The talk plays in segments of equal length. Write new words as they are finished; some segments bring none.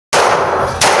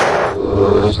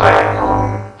staying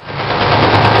home.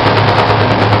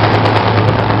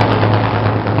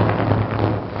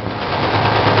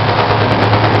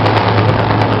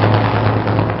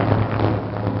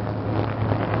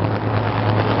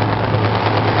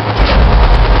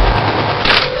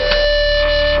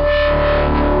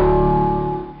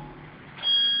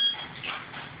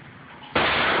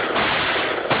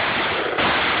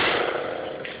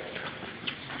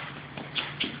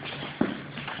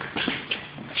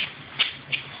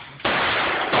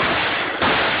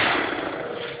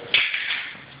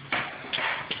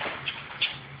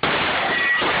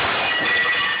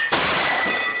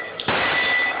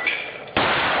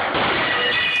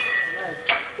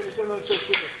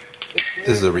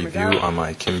 This is a review on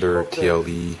my Kimber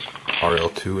TLE RL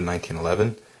II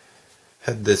 1911.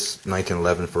 Had this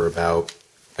 1911 for about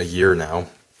a year now,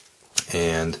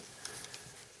 and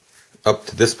up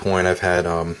to this point I've had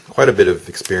quite a bit of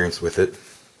experience with it.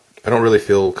 I don't really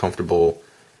feel comfortable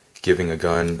giving a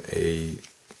gun a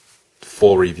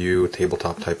full review, a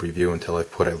tabletop type review, until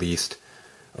I've put at least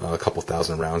a couple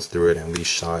thousand rounds through it and at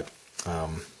least shot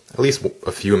at least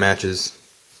a few matches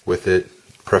with it,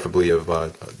 preferably of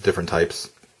different types,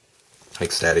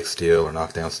 like static steel or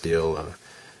knockdown steel,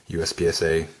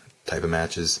 USPSA type of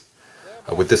matches.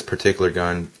 With this particular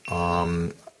gun,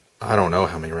 I don't know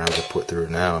how many rounds I've put through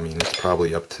it now. I mean, it's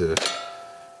probably up to,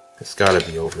 it's got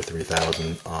to be over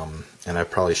 3,000, and I've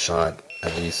probably shot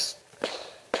at least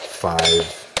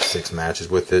 5-6 matches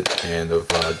with it, and of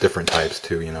different types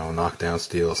too, you know, knockdown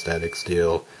steel, static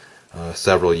steel,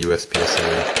 several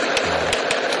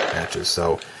USPSA matches.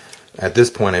 So at this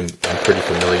point, I'm pretty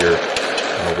familiar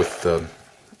with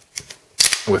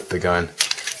the gun.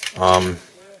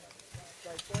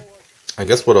 I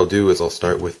guess what I'll do is I'll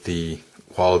start with the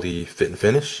quality, fit, and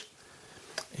finish,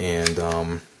 and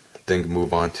then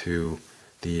move on to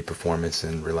the performance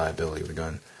and reliability of the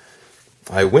gun.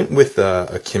 I went with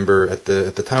a Kimber. At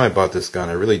the time I bought this gun,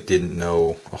 I really didn't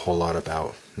know a whole lot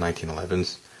about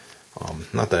 1911s.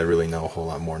 Not that I really know a whole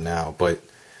lot more now, but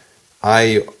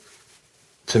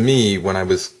to me, when I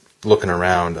was looking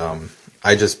around,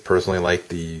 I just personally liked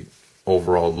the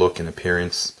overall look and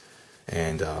appearance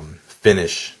and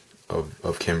finish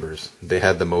of Kimbers. They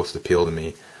had the most appeal to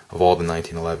me of all the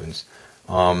 1911s.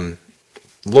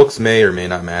 Looks may or may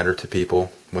not matter to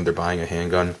people when they're buying a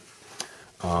handgun,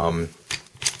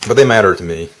 but they matter to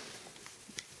me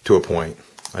to a point.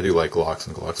 I do like Glocks,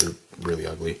 and Glocks are really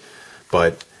ugly,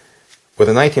 but with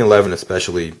a 1911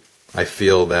 especially, I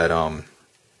feel that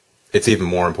it's even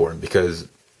more important because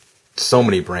so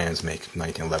many brands make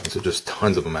 1911s. There's just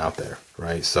tons of them out there,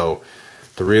 right? So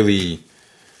to really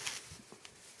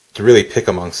pick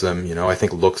amongst them, you know, I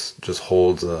think looks just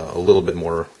holds a little bit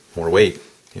more weight.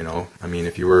 You know, I mean,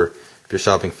 if you're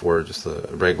shopping for just a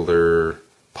regular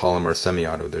polymer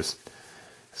semi-auto, it's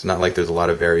not like there's a lot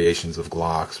of variations of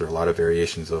Glocks or a lot of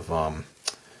variations of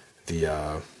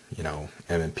you know,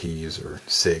 M&Ps or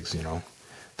SIGs. You know,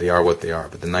 they are what they are.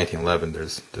 But the 1911,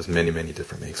 there's many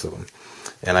different makes of them.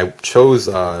 And I chose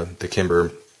the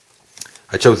Kimber.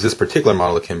 I chose this particular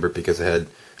model of Kimber because it had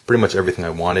pretty much everything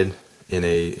I wanted in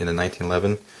a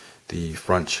 1911. The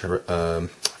front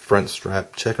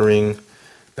strap checkering,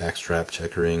 back strap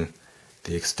checkering,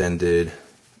 the extended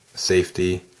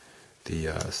safety, the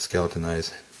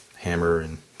skeletonized hammer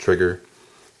and trigger,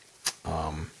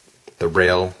 the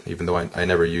rail. Even though I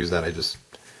never use that,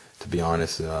 to be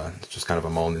honest, it's just kind of a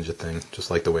mall ninja thing. Just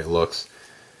like the way it looks.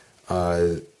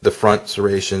 The front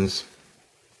serrations.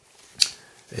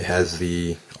 It has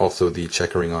also the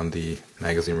checkering on the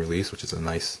magazine release, which is a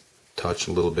nice touch.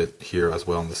 A little bit here as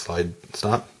well on the slide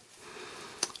stop.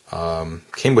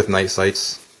 Came with night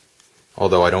sights,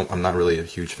 although I'm not really a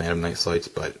huge fan of night sights,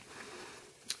 but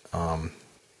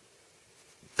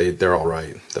they're all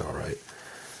right. They're all right.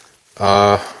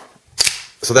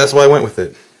 So that's why I went with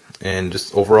it, and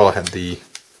just overall I had the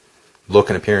look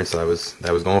and appearance that I was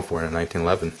going for in a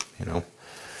 1911. You know.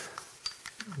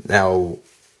 Now,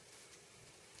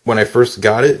 when I first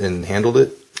got it and handled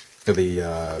it,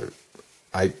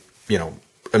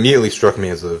 immediately struck me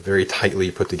as a very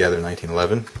tightly put together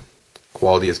 1911.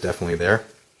 Quality is definitely there.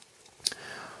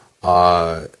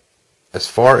 As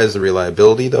far as the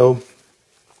reliability, though,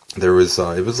 it was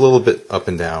a little bit up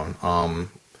and down.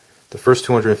 The first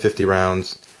 250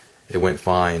 rounds, it went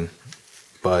fine,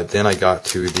 but then I got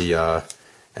to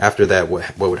after that,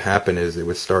 what would happen is it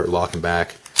would start locking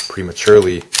back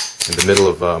prematurely in the middle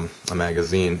of a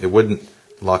magazine. It wouldn't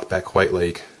lock back quite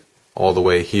like all the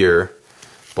way here,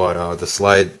 but the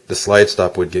slide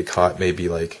stop would get caught maybe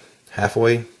like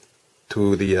halfway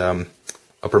to the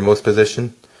uppermost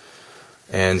position.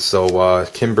 And so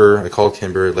I called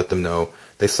Kimber, let them know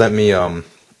they sent me a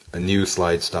new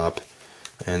slide stop,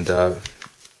 and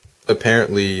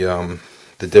apparently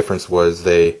the difference was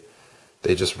they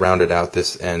just rounded out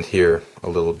this end here a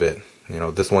little bit. You know,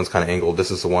 this one's kind of angled.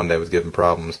 This is the one that was giving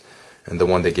problems, and the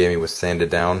one they gave me was sanded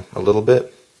down a little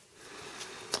bit.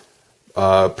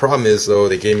 Problem is, though,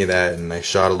 they gave me that and I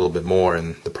shot a little bit more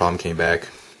and the problem came back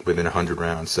within 100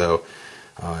 rounds. So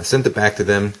I sent it back to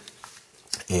them,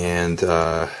 and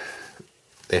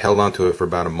they held on to it for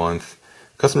about a month.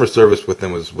 Customer service with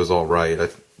them was all right.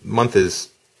 A month is,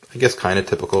 I guess, kind of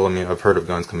typical. I mean, I've heard of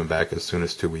guns coming back as soon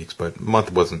as 2 weeks, but a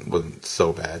month wasn't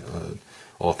so bad,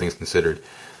 all things considered.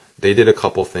 They did a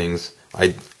couple things.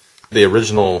 The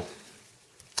original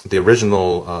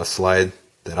slide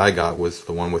that I got was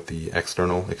the one with the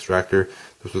external extractor.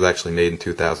 This was actually made in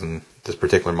 2000. This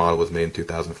particular model was made in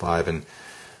 2005, and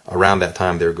around that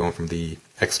time they were going from the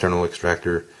external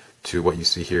extractor to what you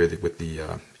see here with the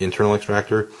internal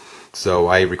extractor. So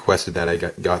I requested that I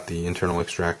got the internal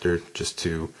extractor just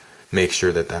to make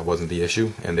sure that that wasn't the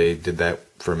issue, and they did that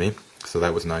for me, so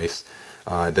that was nice.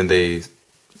 Then they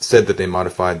said that they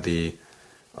modified the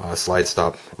slide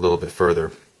stop a little bit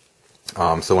further.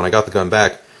 So when I got the gun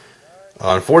back,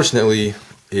 unfortunately,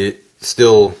 it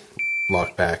still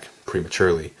locked back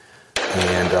prematurely,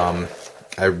 and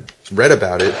I read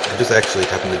about it. I just actually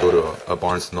happened to go to a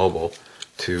Barnes & Noble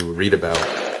to read about.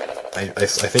 I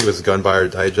think it was Gun Buyer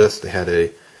Digest. They had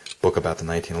a book about the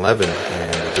 1911,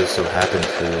 and it just so happened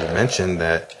to mention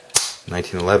that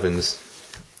 1911s,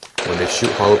 when they shoot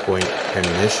hollow point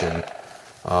ammunition,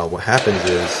 what happens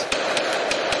is,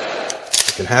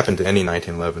 it can happen to any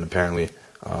 1911 apparently.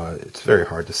 It's very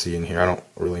hard to see in here. I don't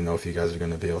really know if you guys are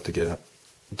going to be able to get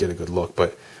a good look,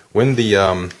 but when the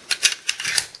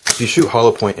if you shoot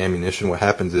hollow point ammunition, what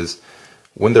happens is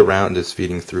when the round is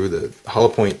feeding through the hollow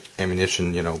point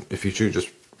ammunition, you know, if you shoot just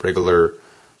regular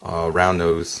round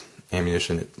nose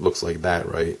ammunition, it looks like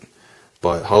that, right?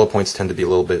 But hollow points tend to be a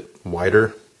little bit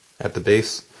wider at the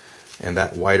base, and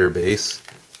that wider base,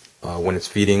 when it's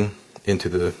feeding into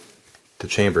the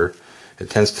chamber, it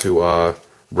tends to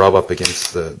rub up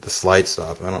against the slide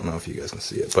stop. I don't know if you guys can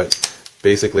see it, but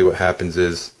basically what happens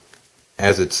is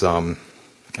as it's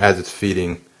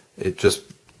feeding, it just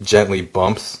gently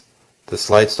bumps the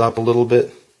slide stop a little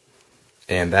bit,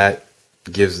 and that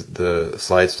gives the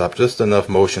slide stop just enough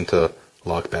motion to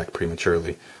lock back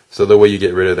prematurely. So the way you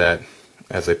get rid of that,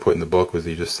 as I put in the book, was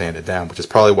you just sand it down, which is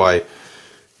probably why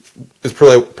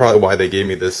they gave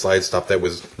me this slide stop that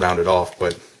was rounded off,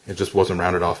 but it just wasn't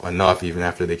rounded off enough even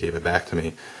after they gave it back to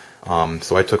me.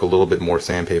 So I took a little bit more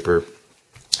sandpaper,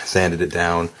 sanded it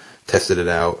down, tested it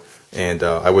out, and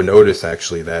I would notice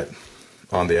actually that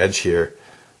on the edge here,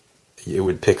 it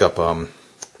would pick up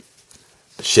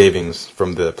shavings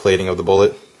from the plating of the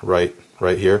bullet right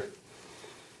here.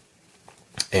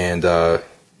 And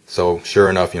so sure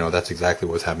enough, you know, that's exactly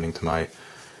what was happening to my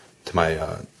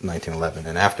 1911.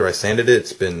 And after I sanded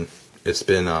it, it's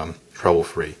been trouble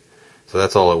free. So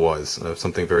that's all it was.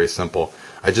 Something very simple.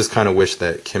 I just kind of wish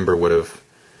that Kimber would have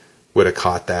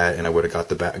caught that, and I would have got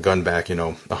the gun back, you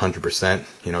know, 100%.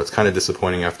 You know, it's kind of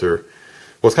disappointing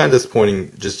well, it's kind of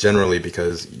disappointing just generally,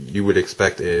 because you would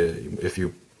expect if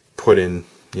you put in,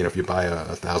 you know, if you buy a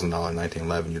 $1,000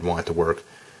 1911, you'd want it to work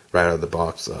right out of the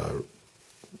box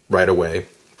right away.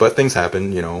 But things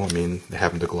happen, you know. I mean, they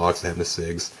happen to Glocks, they happen to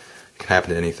SIGs, it can happen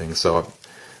to anything. So,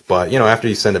 but you know, after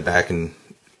you send it back and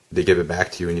they give it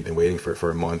back to you, and you've been waiting for it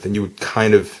for a month, and you would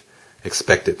kind of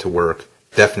expect it to work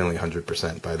definitely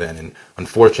 100% by then. And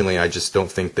unfortunately, I just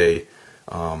don't think they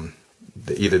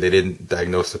either they didn't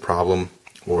diagnose the problem,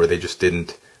 or they just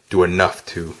didn't do enough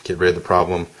to get rid of the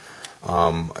problem.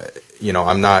 You know,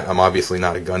 I'm obviously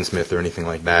not a gunsmith or anything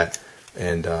like that,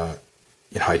 and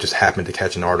you know, I just happened to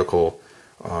catch an article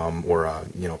or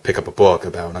you know, pick up a book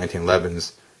about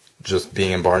 1911s, just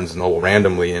being in Barnes & Noble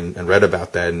randomly, and read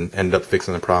about that and ended up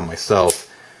fixing the problem myself.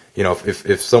 You know,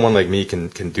 if someone like me can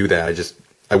do that,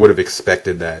 I would have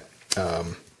expected that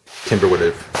Kimber would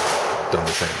have done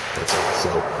the same. That's all.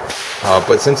 So,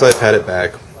 but since I've had it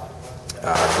back,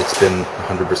 it's been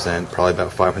 100%, probably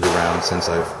about 500 rounds since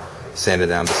I've sanded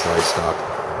down the slide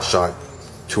stop, shot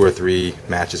 2 or 3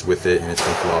 matches with it, and it's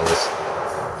been flawless.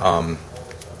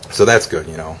 So that's good,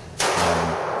 you know.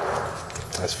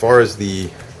 As far as the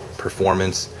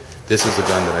performance, this is the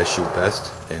gun that I shoot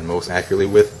best and most accurately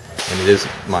with, and it is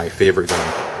my favorite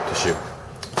gun to shoot.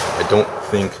 I don't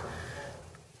think,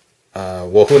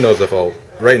 well, who knows if I'll,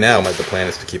 right now the plan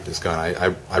is to keep this gun.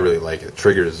 I really like it. The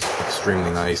trigger is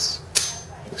extremely nice,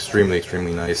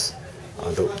 extremely nice.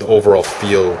 The overall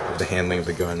feel of the handling of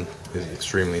the gun is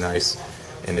extremely nice,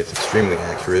 and it's extremely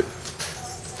accurate.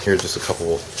 Here's just a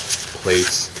couple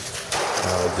plates.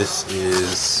 This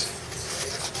is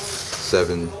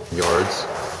 7 yards,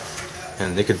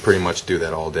 and they could pretty much do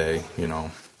that all day. You know,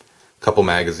 a couple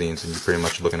magazines, and you're pretty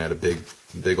much looking at a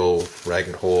big old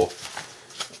ragged hole.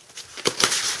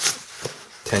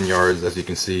 10 yards, as you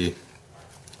can see,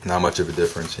 not much of a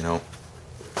difference. You know,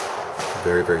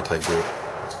 very tight group.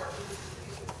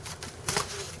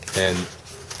 And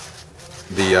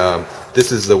the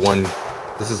this is the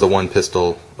one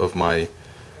pistol of my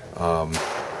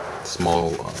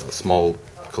small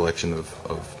collection of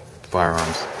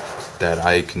firearms that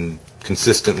I can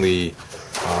consistently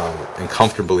and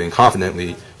comfortably and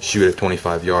confidently shoot at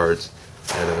 25 yards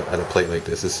at a plate like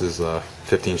this. This is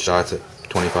 15 shots at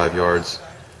 25 yards.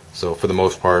 So for the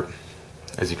most part,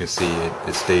 as you can see,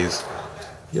 it stays,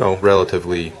 you know,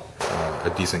 relatively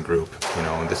a decent group. You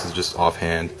know, and this is just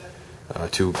offhand,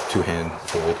 two-hand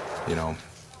hold. You know,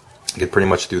 you could pretty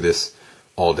much do this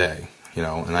all day. You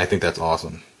know, and I think that's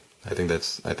awesome. I think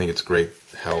it's great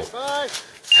how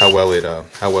well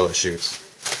it shoots.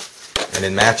 And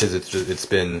in matches, it's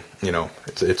been, you know,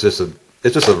 it's just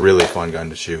a really fun gun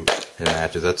to shoot in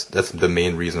matches. That's the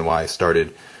main reason why I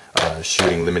started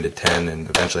shooting limited 10, and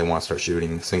eventually I want to start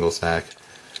shooting single stack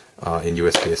in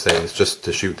USPSA. It's just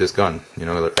to shoot this gun. You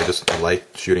know, I just like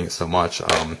shooting it so much.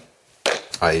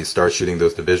 I started shooting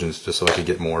those divisions just so I could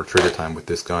get more trigger time with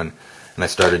this gun, and I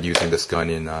started using this gun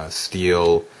in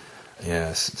steel,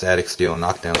 static steel, and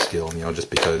knockdown steel. You know, just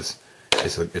because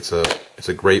it's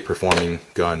a great performing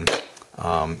gun,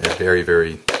 and a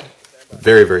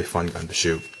very fun gun to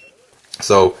shoot.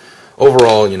 So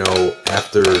overall, you know,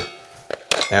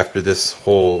 after this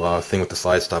whole thing with the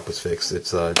slide stop was fixed,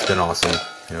 it's been awesome.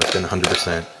 You know, it's been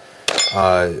 100%.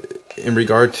 In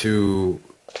regard to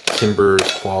Kimber's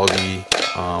quality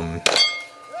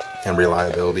and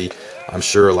reliability, I'm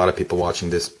sure a lot of people watching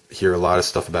this hear a lot of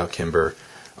stuff about Kimber.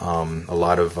 A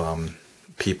lot of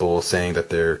people saying that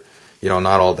they're, you know,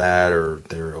 not all that, or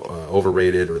they're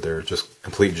overrated, or they're just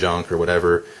complete junk, or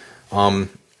whatever. You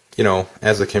know,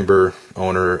 as a Kimber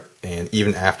owner, and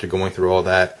even after going through all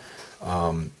that,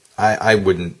 I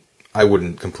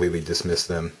wouldn't completely dismiss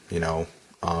them. You know,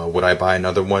 would I buy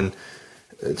another one?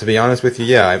 To be honest with you,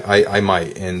 yeah, I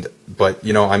might. But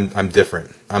you know, I'm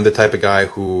different. I'm the type of guy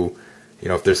who, you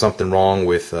know, if there's something wrong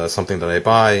with something that I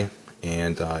buy,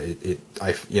 and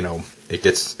it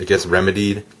gets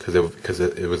remedied, because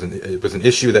it was an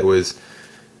issue that was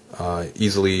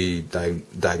easily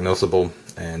diagnosable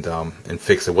and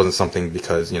fixed. It wasn't something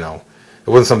because, you know, it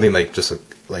wasn't something like just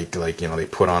like you know, they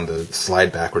put on the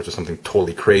slide backwards or something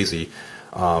totally crazy.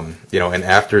 You know, and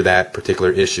after that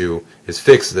particular issue is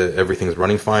fixed, that everything's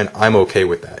running fine, I'm okay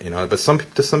with that. You know, but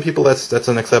to some people that's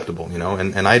unacceptable. You know,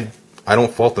 and I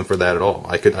don't fault them for that at all.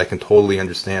 I can totally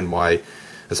understand why,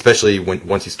 especially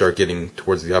once you start getting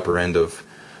towards the upper end of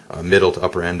middle to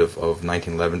upper end of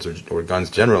 1911s or guns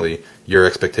generally, your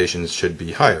expectations should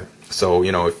be higher. So,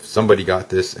 you know, if somebody got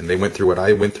this and they went through what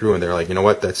I went through, and they're like, you know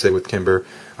what, that's it with Kimber,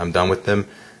 I'm done with them,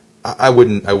 I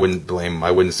wouldn't blame them.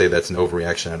 I wouldn't say that's an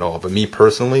overreaction at all. But me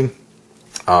personally,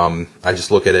 I just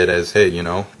look at it as, hey, you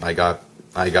know, I got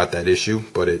that issue,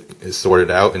 but it is sorted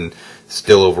out, and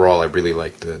still overall I really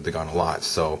like the gun a lot.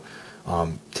 So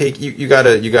you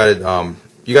gotta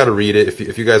read it.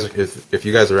 If you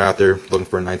guys are out there looking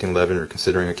for a 1911 or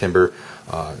considering a Kimber,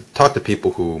 talk to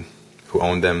people who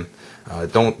own them.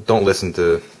 Don't listen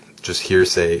to just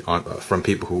hearsay from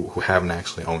people who haven't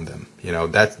actually owned them. You know,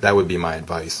 that would be my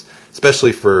advice,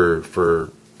 especially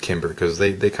for Kimber, because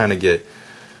they kind of get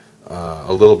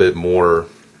a little bit more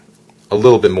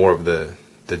of the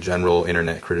general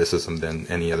internet criticism than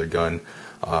any other gun.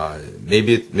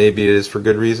 Maybe it is for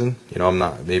good reason. You know,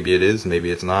 maybe it is,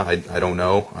 maybe it's not. I don't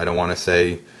know. I don't want to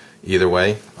say either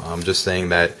way. I'm just saying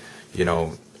that, you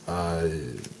know,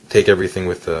 take everything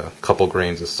with a couple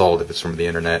grains of salt if it's from the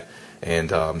internet.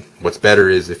 And what's better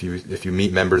is if you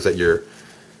meet members at your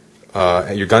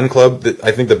gun club.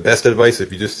 I think the best advice,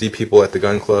 if you just see people at the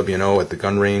gun club, you know, at the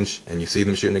gun range, and you see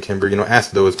them shooting a Kimber, you know,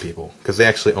 ask those people, because they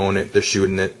actually own it. They're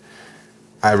shooting it.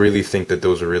 I really think that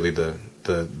those are really the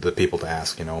people to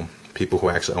ask, you know, people who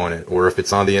actually own it. Or if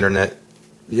it's on the internet,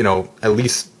 you know, at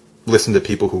least listen to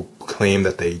people who claim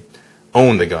that they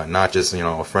own the gun, not just, you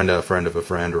know, a friend of a friend of a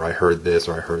friend, or I heard this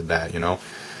or I heard that, you know.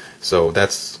 So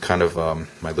that's kind of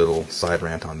my little side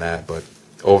rant on that. But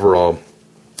overall,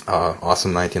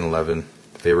 awesome 1911,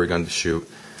 favorite gun to shoot.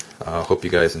 Hope you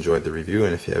guys enjoyed the review,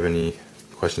 and if you have any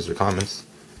questions or comments,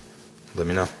 let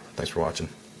me know. Thanks for watching.